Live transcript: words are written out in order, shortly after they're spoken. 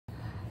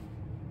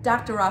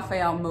Dr.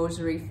 Rafael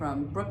Mosery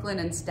from Brooklyn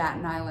and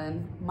Staten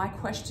Island. My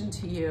question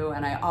to you,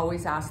 and I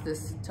always ask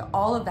this to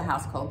all of the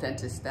house call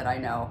dentists that I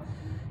know,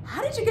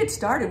 how did you get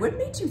started? What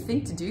made you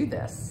think to do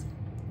this?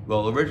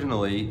 Well,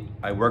 originally,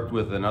 I worked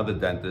with another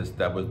dentist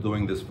that was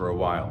doing this for a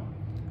while.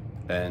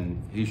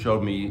 And he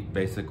showed me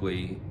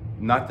basically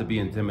not to be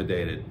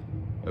intimidated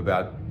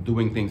about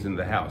doing things in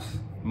the house.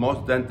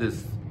 Most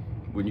dentists,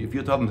 if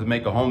you tell them to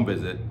make a home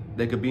visit,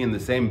 they could be in the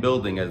same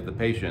building as the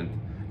patient,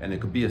 and it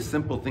could be a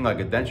simple thing like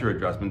a denture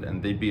adjustment,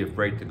 and they'd be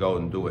afraid to go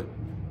and do it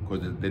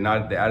because they're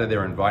out of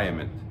their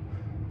environment.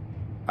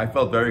 I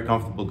felt very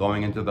comfortable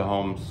going into the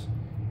homes.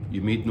 You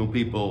meet new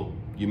people,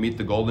 you meet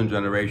the golden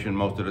generation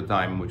most of the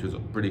time, which is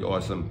pretty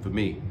awesome for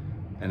me,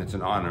 and it's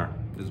an honor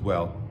as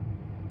well.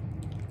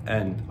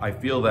 And I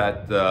feel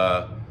that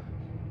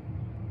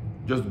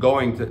just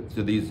going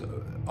to these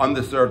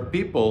underserved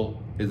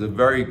people is a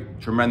very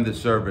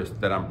tremendous service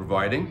that I'm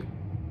providing.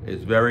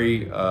 It's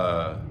very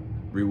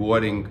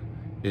rewarding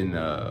in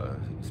a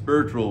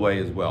spiritual way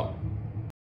as well.